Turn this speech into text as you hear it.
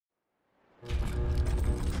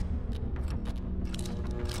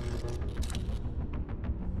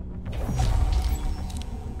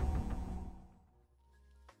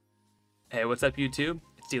Hey, what's up YouTube?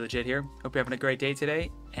 It's D-Legit here. Hope you're having a great day today,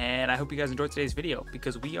 and I hope you guys enjoyed today's video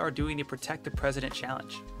because we are doing the Protect the President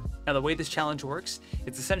challenge. Now the way this challenge works,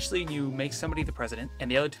 it's essentially you make somebody the president and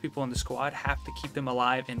the other two people in the squad have to keep them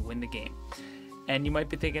alive and win the game. And you might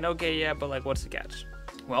be thinking, okay, yeah, but like what's the catch?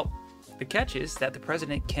 Well, the catch is that the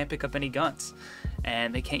president can't pick up any guns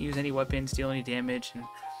and they can't use any weapons, deal any damage, and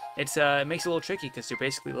it makes it a little tricky because you're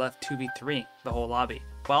basically left 2v3 the whole lobby,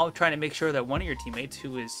 while trying to make sure that one of your teammates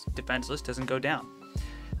who is defenseless doesn't go down.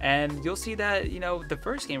 And you'll see that, you know, the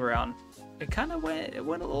first game around, it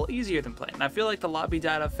went a little easier than planned. I feel like the lobby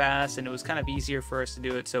died up fast and it was kind of easier for us to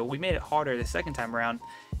do it, so we made it harder the second time around,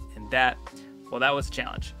 and that was a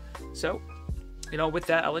challenge. So, you know, with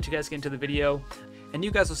that, I'll let you guys get into the video, and you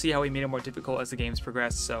guys will see how we made it more difficult as the games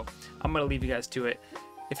progress, so I'm going to leave you guys to it.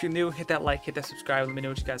 If you're new, hit that like, hit that subscribe, let me know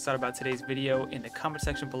what you guys thought about today's video in the comment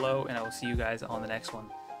section below, and I will see you guys on the next one.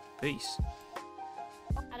 Peace.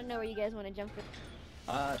 I don't know where you guys want to jump to.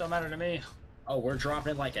 Don't matter to me. Oh, we're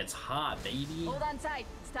dropping it like it's hot, baby. Hold on tight.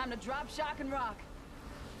 It's time to drop, shock, and rock.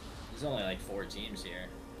 There's only like 4 teams here.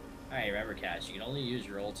 Alright, remember, Cash, you can only use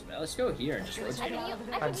your ultimate. Let's go here and just rotate on.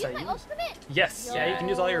 I can use my ultimate? Yes, yeah, you can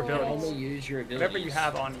use all your You can abilities. only use your abilities. Whatever you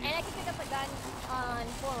have on you. And I can pick up a gun on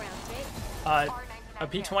 4 rounds, right? A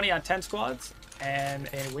P20 on 10 squads, and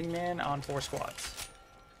a wingman on 4 squads.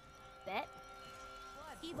 Bet.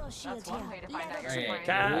 That's one way to find out your Alright,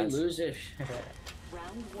 Cash.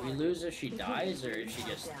 we lose if she dies, or if she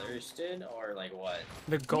gets thirsted, or like what?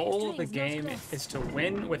 The goal of the game is to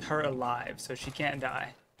win with her alive, so she can't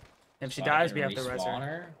die. If she So I dies, can we have to res respawn her.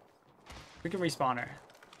 her? We can respawn her.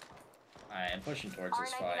 Alright, I'm pushing towards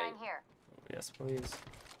this fight. Yes, please.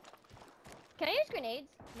 Can I use grenades?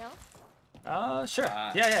 No? Sure.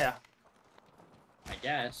 Uh, Yeah. I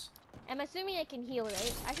guess. I'm assuming I can heal,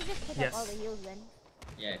 right? I should just pick Yes. up all the heals then.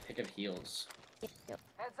 Yeah, pick up heals. Yep.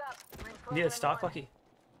 Heads up. You need a stock, Lucky?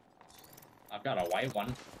 I've got a white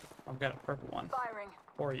one. I've got a purple one Firing.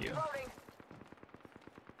 for you. Loading.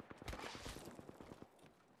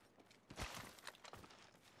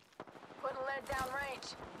 Putting lead down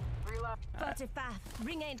range. Reload. 45.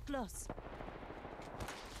 Ring ain't close.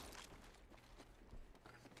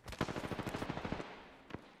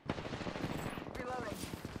 Reloading.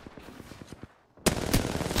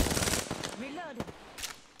 Reloading.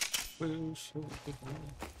 Woo, shoot,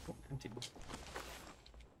 oh, empty.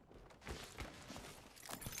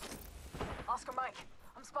 Oscar Mike,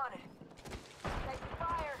 I'm spotted. Taking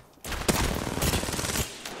fire.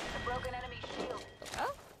 A broken enemy shield.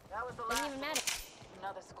 Oh, That was the doesn't last. even matter.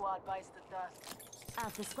 Another squad bites the dust.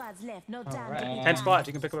 Half the squad's left. No time to Alright, be 10 down. squads,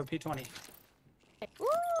 you can pick up a P20. Woo!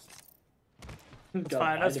 That's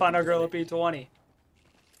fine, let's find our girl a P20.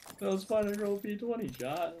 Let's find a girl P20,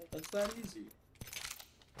 John. That's that easy.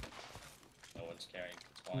 No one's carrying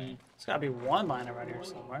P20. There's gotta be one line around here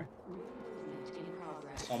somewhere.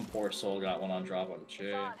 Some poor soul got one on drop on the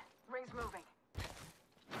chair. On. Rings moving.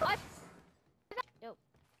 What? Nope.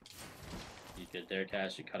 You good there,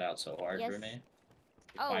 Cash? You cut out so hard Yes. for me.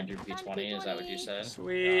 Oh, Find your I found P20, is that what you P20. said?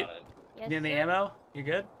 Sweet. Got it. Yes, You need the sir. ammo? You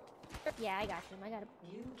good? Yeah, I got him. I got him.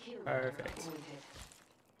 Perfect.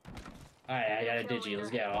 Alright, I got a Kill digi,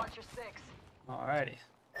 let's leader. go. Watch your 6. Alrighty.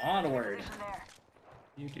 Onward! Position there.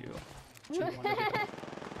 You do. What you wanna do.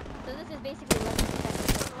 So this is basically 11%.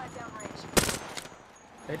 Putting lead down range.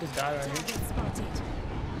 They just died right here. Target spotted.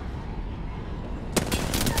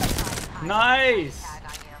 Nice! Tag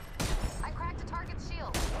on you. I cracked a target's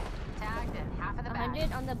shield. Tagged and half of the back.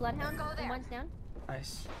 100 on the Bloodhound. Go there. And one's down.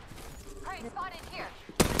 Nice. Prey spotted here.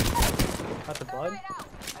 Got the blood? Right out.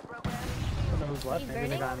 I broke enemy I don't know who's left. He's Maybe they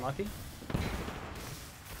burning. got unlucky.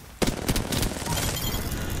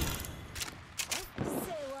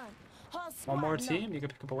 Say one. Whole One more squad team, you can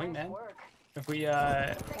pick up a wingman. work. If we,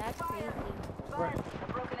 That's crazy. Right.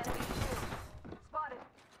 A broken enemy shield. Spotted.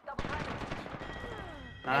 Double timing.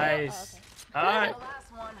 nice. Oh, Alright. The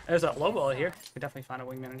last one. There's a low ball here. We can definitely find a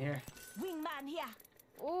wingman in here. Wingman here.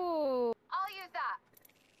 I'll Ooh. use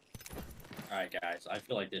that. Alright, guys, I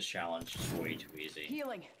feel like this challenge is way too easy.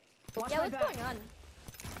 Healing. Watch Yeah, my what's back. going on?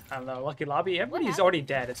 I don't know, Lucky Lobby, everybody's happened? already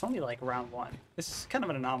dead. It's only like round 1. This is kind of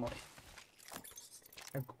an anomaly.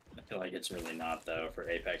 I feel like it's really not, though, for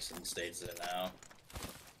Apex and States it now.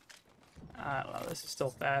 I don't know, this is still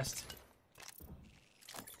fast.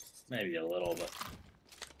 Maybe a little, but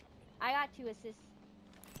I got 2 assists.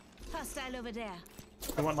 Hostile over there.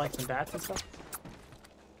 You want like some bats and stuff?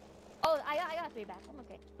 Oh, I got 3 back. I'm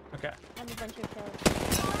okay. Okay. I'm a bunch of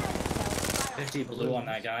shells. 50 blue on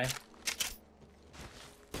that guy.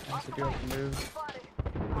 Nice, if you're able to move. Spotted.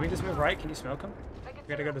 Can we just move right? Can you smoke him? We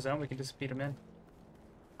gotta go to zone, we can just beat him in.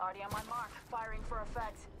 Already on my mark. Firing for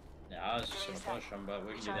effect. Yeah, I was just gonna push them, but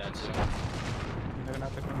we can do that too. They're gonna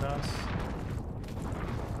have to come to us.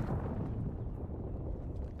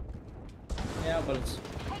 Yeah, but it's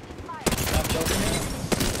Taking fire. not joking me.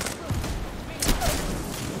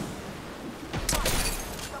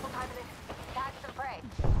 Double timing it. Catch some prey.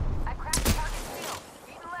 I cracked the target shield.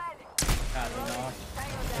 Beating lead. God, we knocked.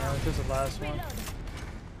 Tango Yeah, down. this is the last one. Reload.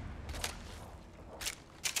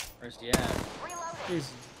 Where's he at? Reloading. He's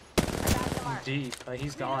Back to mark. deep. Like,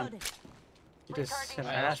 he's gone. Reloaded. He just an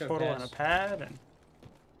Alright, let's ash go portal and a cast. pad, and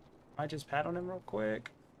I just pat on him real quick.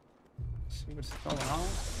 See what's going on.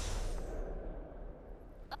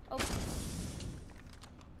 Oh.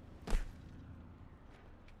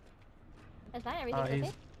 That's fine. Everything's He's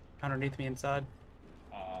okay. underneath me inside.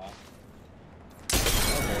 Aw.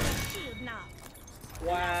 Shield now.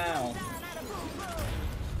 Wow. Down at a boom boom.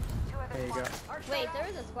 Two other There you go. squads. Wait, there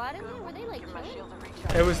was a squad in there? Were they like Give my killing? shield a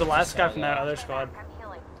recharge. It was the last guy from that other squad. I'm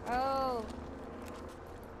healing. Oh.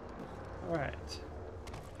 Alright.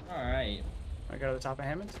 Alright. I go to the top of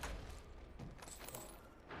Hammond.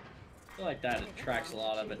 I feel like that attracts a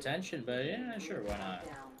lot of attention, but yeah, sure, why not?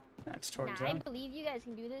 That's Nah, towards I them. believe you guys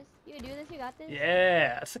can do this. You can do this. You got this.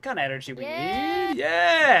 Yeah, that's the kind of energy we Yeah. need.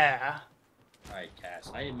 Yeah. Alright,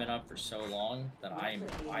 Cass. I have been up for so long that I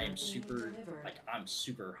am super, like, I'm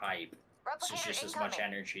super hype. This is Replicator just as much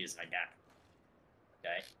incoming. energy as I got.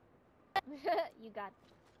 Okay? You got.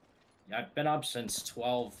 I've been up since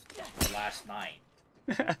 12 last night.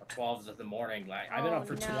 Or 12 of the morning. Like, I've been up Oh,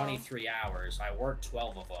 for no. 23 hours. I worked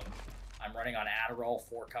 12 of them. I'm running on Adderall,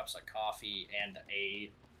 4 cups of coffee, and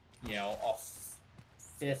a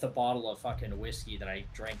fifth a bottle of fucking whiskey that I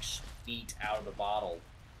drank neat out of the bottle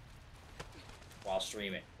while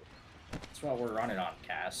streaming. That's what we're running on,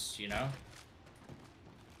 Cass, you know?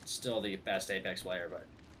 Still the best Apex player, but,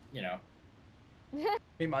 you know.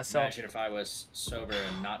 Me myself. Imagine if I was sober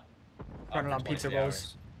and not up Running for on pizza 23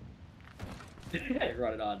 rolls. hours.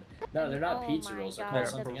 Run it on. No, they're not Oh pizza my rolls. They're God, called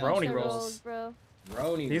They're something the else. pepperoni pizza rolls. bro.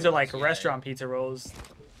 Roni These are like rolls, yeah. restaurant pizza rolls.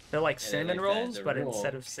 They're like Yeah, they're cinnamon like that, rolls, the but roll.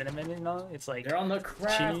 instead of cinnamon, you know, it's like They're on the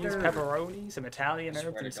crafter. cheese, pepperoni, some Italian I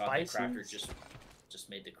swear herbs, to and God, the crafter spices. just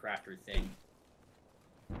made the crafter thing.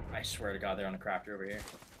 I swear to God, they're on the crafter over here.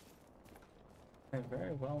 They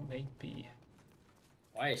very well may be.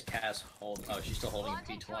 Why is Cass holding? Oh, she's still holding a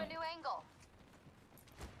Launching to a P20. new angle.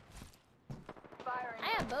 I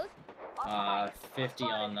have both. 50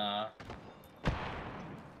 on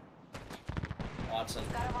Watson.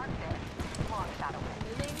 Got a mark there. Long shot away.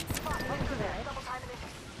 Moving. Spot, Moving look to for that. that. Double timing it.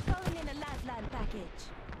 Throwing in a lifeline package.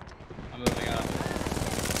 I'm moving up.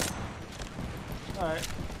 Alright.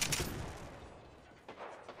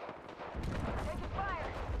 Taking fire.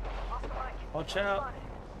 Lost the mic. Watch out. Spotted.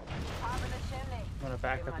 Top of the chimney. I'm gonna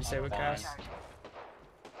back up and stay with Cass.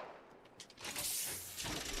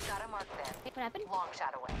 Got a mark there. What happened? Long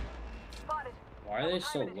shot away. Spotted. Why are they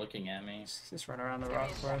still looking at me? Just run around the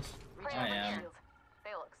rock for us. Bring I up the am. shield.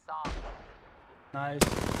 They look soft. Nice.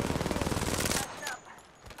 Catching up.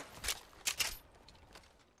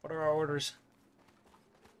 What are our orders?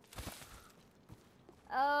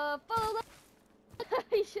 Follow.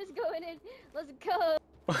 He's just going in. Let's go.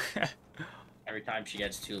 Every time she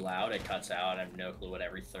gets too loud, it cuts out. I have no clue what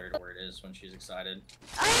every third word is when she's excited.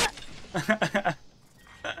 Ah!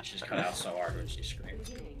 She's cut out so hard when she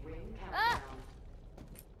screams. Ah!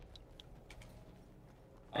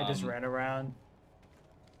 I just ran around.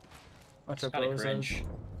 Bunch of Kind of bozos. cringe.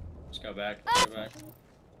 Let's go back. Ah! Go back.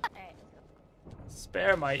 Alright, let's go.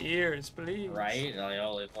 Spare my ears, please. Right? I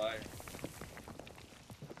only play.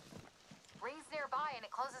 Rings nearby and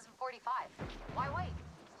it closes in 45. Why wait?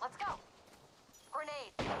 Let's go.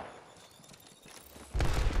 Grenade.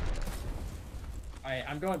 Alright,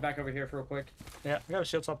 I'm going back over here for real quick. Yeah, we got a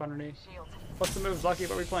shield swap underneath. Shield. What's the moves, Lucky?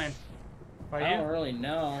 What are we playing? By I don't you? really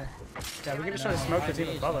know. Yeah, we can just try to smoke the team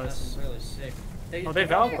IVs above not us. necessarily sick. Oh, they Oh,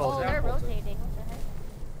 Valkyries. they're rotating. What the heck?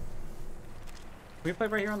 We play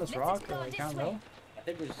right here on this Let's rock, go or like this down way. low? I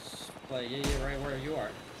think we just play yeah, right where you are.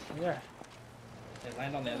 Yeah. They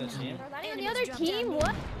land on the other team. We're landing on the Enemies other drop team. down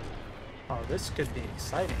What? Oh, this could be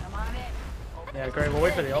exciting. Come on in. Yeah, great. We'll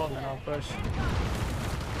wait for the ult and then I'll push. Quick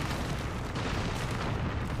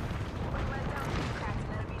let down. Cracked an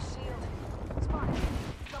enemy shield. Spotted.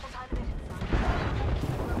 Double timing it.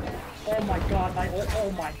 Oh my god, my ult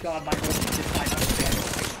just did 500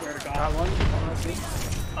 damage. I swear to Got God. one. Oh, let's see.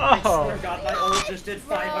 I swear Oh, to God, my ult just did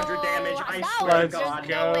 500 damage. I That swear to Let's was, God. there's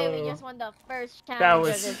no way we go. just won the first that challenge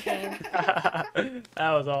was of this game.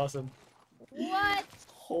 that was awesome. What?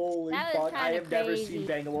 Holy That was fuck, I kinda have never crazy. seen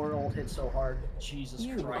Bangalore ult hit so hard. Jesus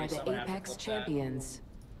You are Christ, I'm the gonna have to Apex clip that. champions.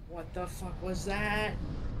 What the fuck was that?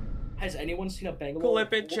 Has anyone seen a Bangalore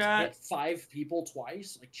Clip it, Colts chat. hit 5 people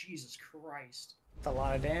twice? Like, Jesus Christ. That's a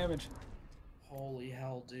lot of damage. Holy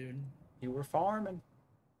hell, dude. You were farming.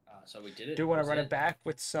 So we did it. Do you want to Was run it back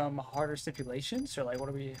with some harder stipulations, or like, what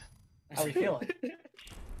are we? How are we feeling?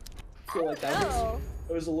 I feel like that Oh.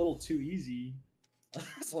 was a little too easy.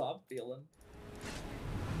 That's what I'm feeling.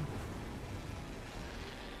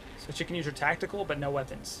 So she can use her tactical, but no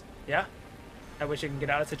weapons. Yeah. That way she can get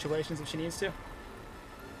out of situations if she needs to.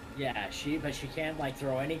 Yeah, but she can't like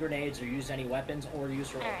throw any grenades or use any weapons or use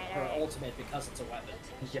her Alright. ultimate because it's a weapon.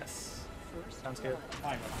 Yes. Sounds good.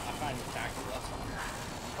 I'm fine with tactical. That's fine.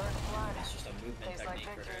 First blood. It's just a movement Tastes like technique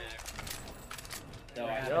for victory. her. Though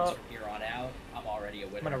I Yup. think from here on out, I'm already a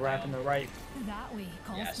winner. I'm gonna wrap in now. the right. That way, Yeah,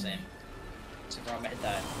 constantly. same. So I'm gonna hit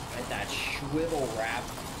that swivel wrap.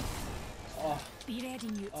 Oh, Be ready,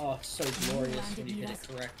 Newt. oh, so glorious when you hit it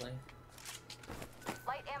correctly.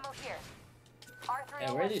 Light ammo here. R301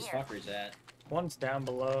 Hey, where are these here. fuckers at? One's down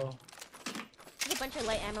below. There's a bunch of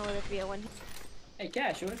light ammo with a 301. Hey,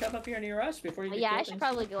 Cash, you wanna come up here near us before you get Yeah, I killed should and-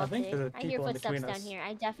 probably go I up think there. there's I hear people in footsteps between down us. here.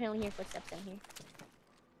 I definitely hear footsteps down here.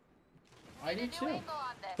 I do New too. angle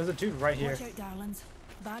on this. There's a dude right here. Watch out, darlings.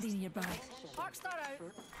 Baddie nearby. Sparkstar out.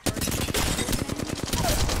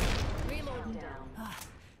 Reloading. Ah,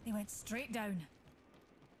 they went straight down.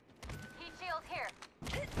 Heat shield here.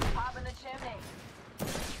 Pop in the chimney.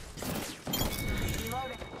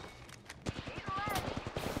 Reloading. Heat lead.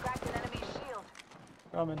 Cracked an enemy shield.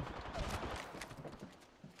 Coming.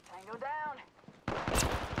 Tango down.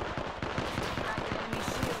 Cracked an enemy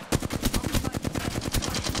shield.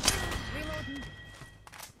 Reloading.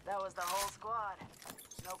 That was the whole squad.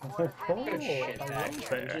 No quarter Oh, Good shit I back love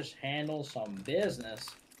here. that. Just handle some business.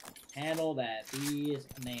 Handle that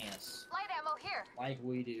business Light ammo here. like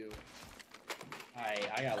we do. I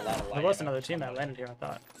got a lot of light. There was ammo. another team that landed here, I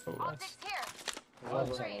thought. Oh, Optics that's... here. There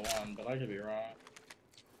was only one, but I could be wrong.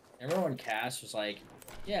 Remember when Cass was like,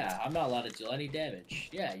 "Yeah, I'm not allowed to deal any damage.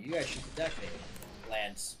 Yeah, you guys should protect me."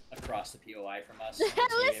 Lands across the POI from us. and the team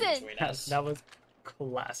in Listen. between us. that was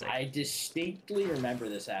classic. I distinctly remember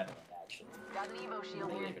this happening. Actually, Got an Evo shield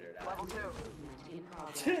Believe here. it or not. Level 2.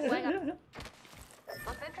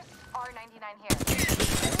 Looks interesting. R99 here.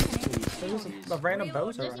 There's a random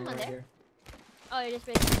Reload. bozo There's running someone right there. here. Oh, you're just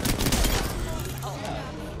ready.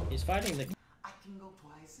 He's fighting the. I can go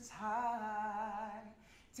twice as high.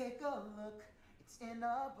 Take a look, it's in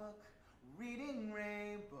a book. Reading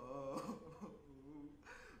Rainbow.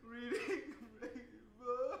 Reading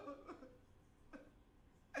Rainbow.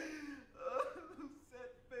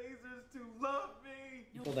 Set phasers to love me.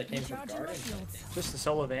 People that came from Recharging my Gardens. I shields. think. Just the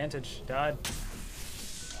solo advantage. Died.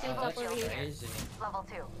 Shields Oh, up that's over here. crazy. Level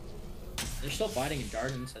 2. They're still fighting in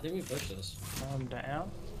Gardens. I think we pushed this. Calm down.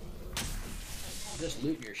 Just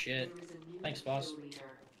loot your shit. Thanks, boss.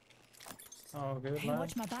 Oh, good Hey, lad.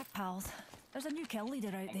 watch my back, pals. There's a new kill leader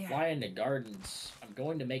out I'm there. flying to Gardens. I'm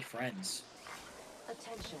going to make friends.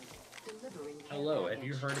 Attention. Delivering care Hello, have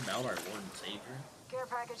you package. heard about our Lord and Savior? Care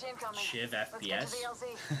package incoming. Shiv Let's get to FPS?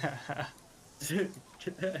 the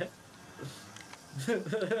LZ.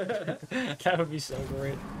 That would be so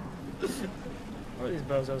great. Where are these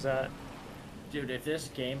bozos at? Dude, if this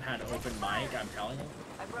game had open mic, I'm telling you.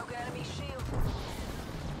 I broke an enemy shield.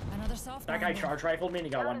 Another soft That guy landing. charge rifled me and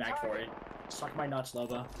he got one back for it. Suck my nuts,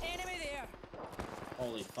 Loba. Enemy there.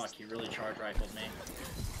 Holy fuck, he really charge rifled me.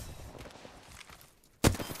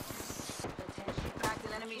 Attention. Cracked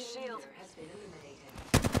an enemy shield.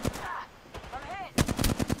 Ah, I'm hit.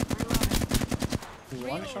 Reloading.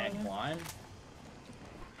 One shot Heck him? one.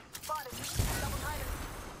 Spotted. Double tighter.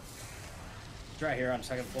 It's right here on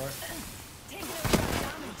second floor. Taking out that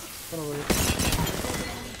damage. Gonna leave.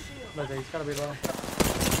 Look, he's gotta be low.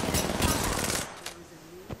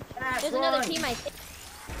 There's another team, I think.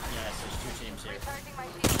 Yes, there's 2 teams here. Recharging my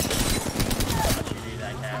shield. How much you do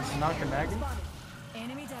that, Cass? Not connecting. Spotted.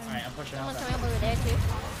 Enemy down. Alright, I'm pushing out. Someone's coming up over there, too.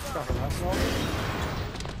 Got the last one.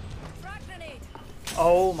 Frag grenade.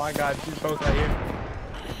 Oh my god, he's both right here.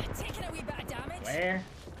 Taking a wee bit of damage. Where?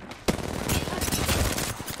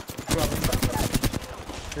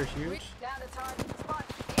 They're huge. Down to target.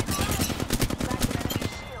 Spotted. Cracked an enemy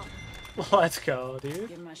shield. Let's go, dude.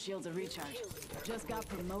 Give my shields a recharge. Just got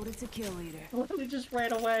promoted to kill leader. He just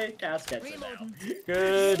ran away. Cass gets it now.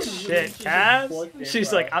 Good shit, Cass.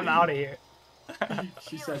 She's like, I'm out of here.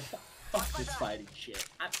 She said, fuck this fighting shit.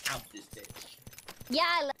 I'm out this bitch.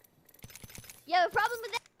 Yeah, you have a problem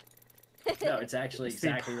with that? No, it's actually It's the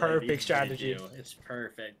exactly what I perfect needed to strategy. do. It's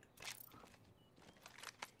perfect.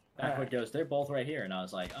 Backwood goes, they're both right here. And I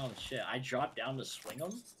was like, oh shit. I dropped down to swing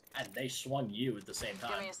them, and they swung you at the same Give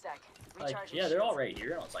time. me a sec. Like, Recharge yeah, they're all right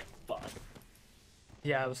here. And I was like, fuck.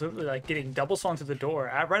 Yeah, I was literally like getting double swung through the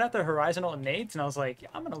door. Right at the horizontal nades, and I was like,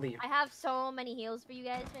 I'm gonna leave. I have so many heals for you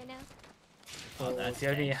guys right now. Oh, that's do you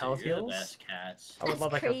have any thanks, health you're the heals? best, Cats. I would That's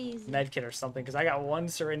love like crazy. a med kit or something, because I got one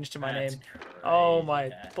syringe to my That's name. Oh crazy, my,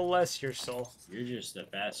 Cat. bless your soul. You're just the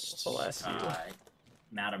best, Bless you.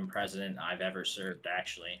 Madam President I've ever served,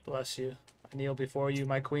 actually. Bless you. I kneel before you,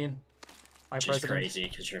 my queen. My Which is president. crazy,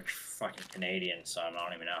 because you're fucking Canadian, so I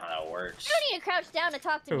don't even know how that works. You don't need to crouch down to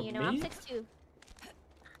talk to Who, me, you know, I'm me? 6'2".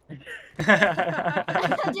 I'm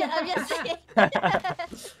I'm just saying.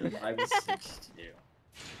 I was 62.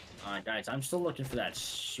 Guys, I'm still looking for that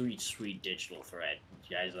sweet, sweet digital thread.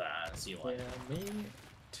 You guys, see one. Yeah, me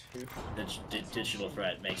too. The digital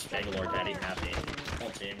thread makes Bangalore Daddy happy. Whole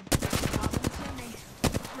team.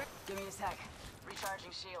 Give me a sec.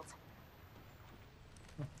 Recharging shields.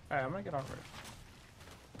 Alright, I'm gonna get on roof.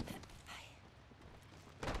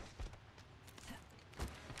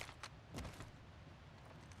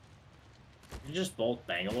 You just both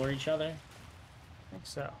Bangalore each other? I think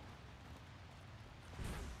so.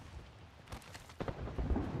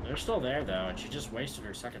 They're still there though, and she just wasted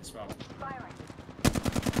her second smoke. Firing.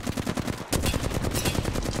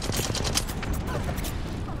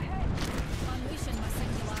 Unleashing my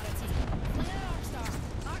singularity. Flare Arcstar.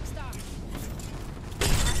 Arcstar.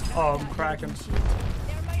 Oh, I'm cracking.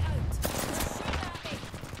 Thermite out. Shoot at me.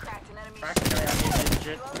 Cracked an enemy. Crack the guy on me,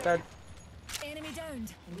 legit. Dead. Enemy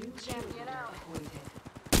downed. Champion out.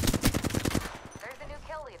 There's a new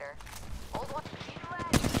kill leader. Old one.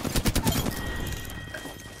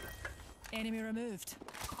 Enemy removed.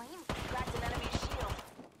 Clean. Cracked an enemy shield.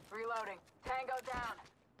 Reloading. Tango down.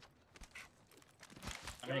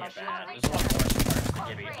 I'm gonna get bad. There's a lot more parts to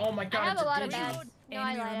give you. Oh my god, I have it's a lot of digital. bad. No, I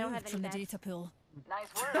Enemy lied. I don't have removed any from the bad. data pool. Nice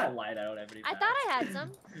I'll work. light out every I bad. thought I had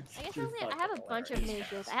some. I guess You're I have a fucking bunch of hilarious, mini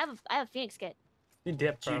shields. Cass. I have a Phoenix kit. You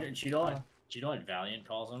dip, Do bro. you know what? Do you know what Valiant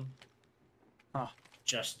calls them? Huh.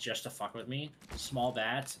 Just to fuck with me. Small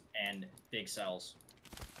bats and big cells.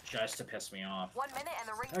 Just to piss me off. 1 minute and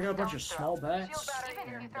the ring. I got a bunch of small bats Shield battery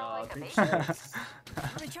if you and throw like a big baby. cells.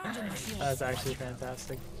 Recharging my shield. That's actually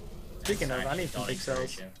fantastic. Speaking of, I need some Don't big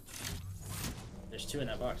encourage cells. you. There's 2 in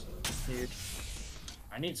that box. Huge.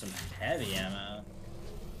 I need some heavy ammo.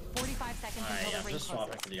 45 seconds Alright, until I'm the ring just swapping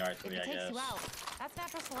closes. for the R3, If it I takes guess. you out, that's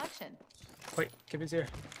natural selection. Wait, Kippy's here.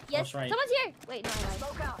 Yes, right. someone's here. Wait, no, I lied.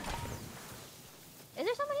 Smoke out. Is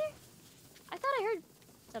there someone here? I thought I heard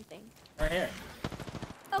something. Right here.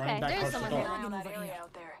 Okay, Running back there is towards the someone door. here. Eye on that Over area here.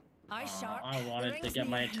 out there. Eyes sharp. I The wanted to ring's get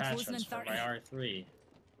my near and closing in attachments for 30. my R3.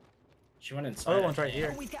 She went inside. Other I one's right think.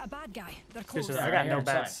 here. Oh, we've got a bad guy. They're Dude, close. so Yeah, I right got here no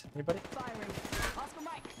inside. bats. Anybody? Firing. Oscar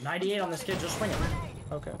Mike. 98 on this kid, just swing it.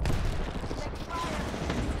 Okay. Taking fire.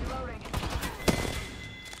 Reloading.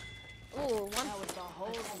 Ooh, one. That was the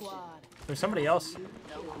whole squad. There's somebody else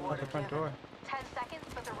No at the front door. 10 seconds,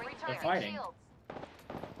 but the ring They're target fighting. shields.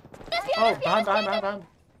 Yes, Oh, yes, behind, yes, behind, yes, behind, behind.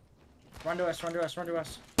 Run to us, run to us, run to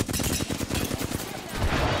us.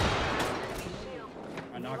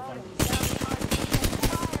 I knocked one.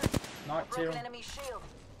 Knocked 2. Broken enemy shield.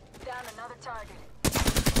 Down another target.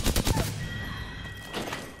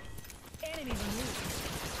 Enemy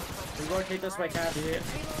removed. We rotate this way, Cat. Yeah, I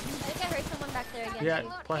think I heard someone back there again. yeah, too.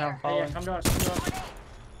 play how I'm Hey, yeah, following. come to us, come to us.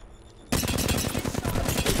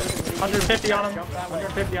 150 on him. Jump that way.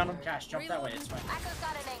 150 on him. Cash, jump that way, it's fine. Echo's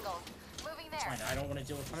got an angle. Moving It's there. fine, I don't want to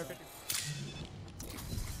deal with 150.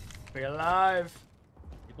 We're alive.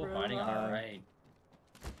 people fighting on our right.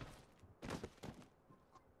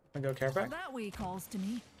 Wanna go care pack? That way calls to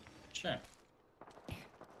me. Sure.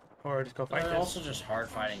 Or just go fight They're this? also just hard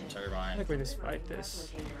fighting I Turbine. think we just fight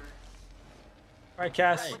this. Alright,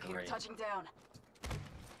 Cass. Right. Looking at touching down.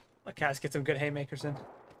 Let Cass get some good haymakers in.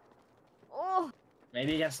 Oh,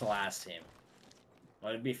 Maybe against the last team.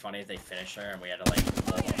 Well, it'd be funny if they finished her and we had to like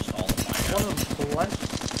almost all the fight. One of them flesh.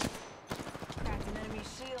 Cracked an enemy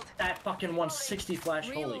shield. That fucking 160 flash,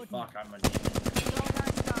 holy Reloading. fuck, I'm a demon. Throwing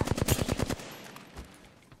Arcstar.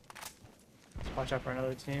 Watch out for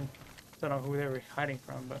another team. Don't know who they were hiding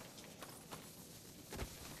from, but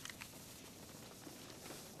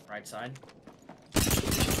Right side.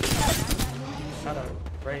 not a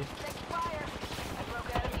raid. Taking fire. I broke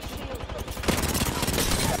an enemy shield.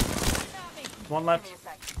 At me. One Give left. me a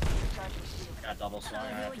sec. Recharging shield. Got double swung, I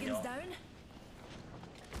have to Milligan's go down.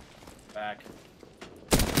 back.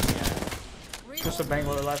 Just a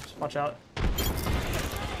Bangalore left. Watch out.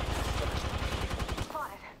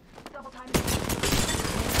 Spotted. Double time.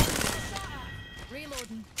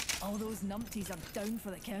 Reloading. All those numpties are down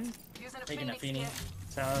for the count. Using a Taking a Phoenix Feeny. kit.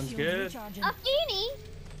 Sounds Shield good. recharging. a Feeny?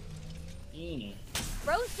 Eeny.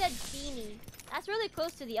 Bro said Feeny. That's really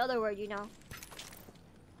close to the other word, you know.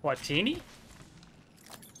 What, teeny?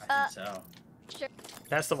 think so. Sure.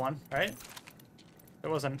 That's the one, right?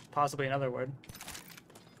 There wasn't possibly another word.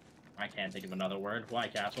 I can't think of another word. Why,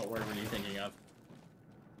 Cass? What word were you thinking of?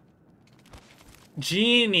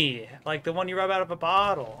 Genie, like the one you rub out of a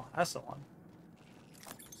bottle. That's the one.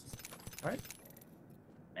 Right?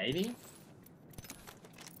 Maybe?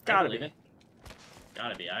 Gotta believe be. it.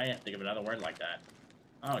 Gotta be. I can't think of another word like that.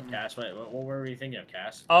 Oh, Cass, wait, what word were you thinking of,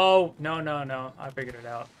 Cass? Oh, no. I figured it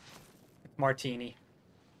out. Martini.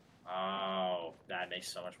 Oh, that makes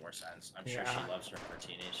so much more sense. I'm sure Yeah. she loves her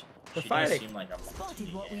martinis. They're She fighting. does seem like a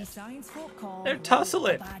Spotted what we martini. science folk call They're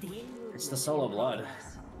tussling. baddie. It's the solo blood.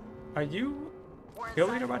 Are you kill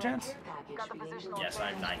leader by chance? Got the positional Yes,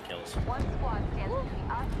 I have 9 kills. One squad stands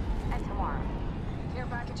between us and tomorrow. Care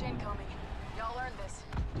package incoming. Y'all earned this.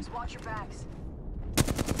 Just watch your backs. Right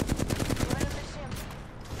up the ship.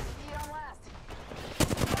 See you on last.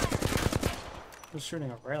 Who's shooting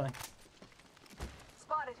a railing?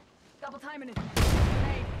 Spotted. Double timing it.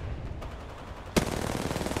 Grenade.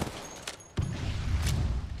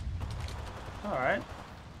 Alright. I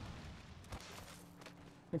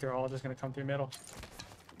think they're all just gonna come through middle.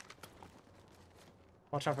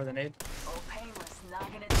 Watch out for the nade. Oh, painless.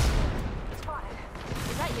 Not gonna. Spotted.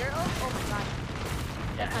 Is that your ult? Oh my god.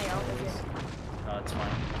 That's my ult. Is it? Oh, it's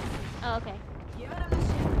fine. Oh, okay. Give it up the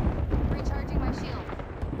ship. Recharging my shield.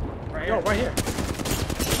 Right Yo, here. right here.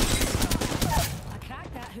 I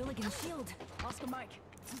cracked that hooligan shield. Oscar Mike.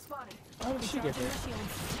 Spotted. How did she get Recharging there? my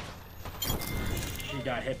shield. She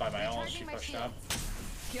got hit by my ult. She pushed up.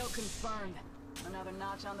 Kill confirmed. Another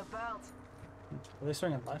notch on the belt. Are they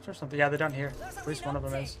swinging left or something? Yeah, they're down here. At least one of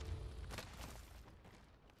them is.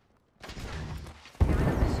 Give it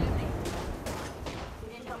up the ship.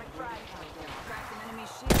 Incoming frag. Cracked an enemy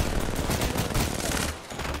shield.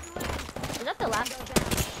 Is that the last?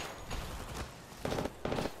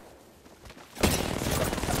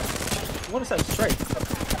 What is that straight?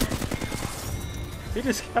 He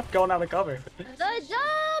just kept going out of cover. The dub!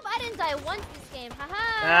 I didn't die once this game.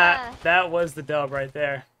 Haha! That was the dub right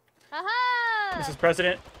there. Haha! Mrs.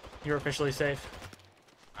 President, you're officially safe.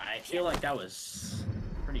 I feel like that was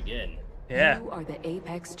pretty good. Yeah. You are the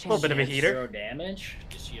Apex A little bit of a champion. heater. 0 damage?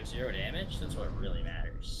 Just you have 0 damage? That's what really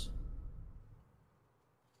matters.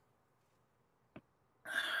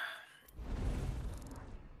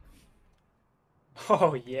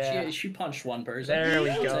 Oh, yeah. She punched one person. There we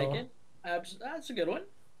I'll go. take it. That's a good one.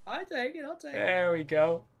 I take it. I'll take it. There we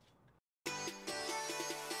go.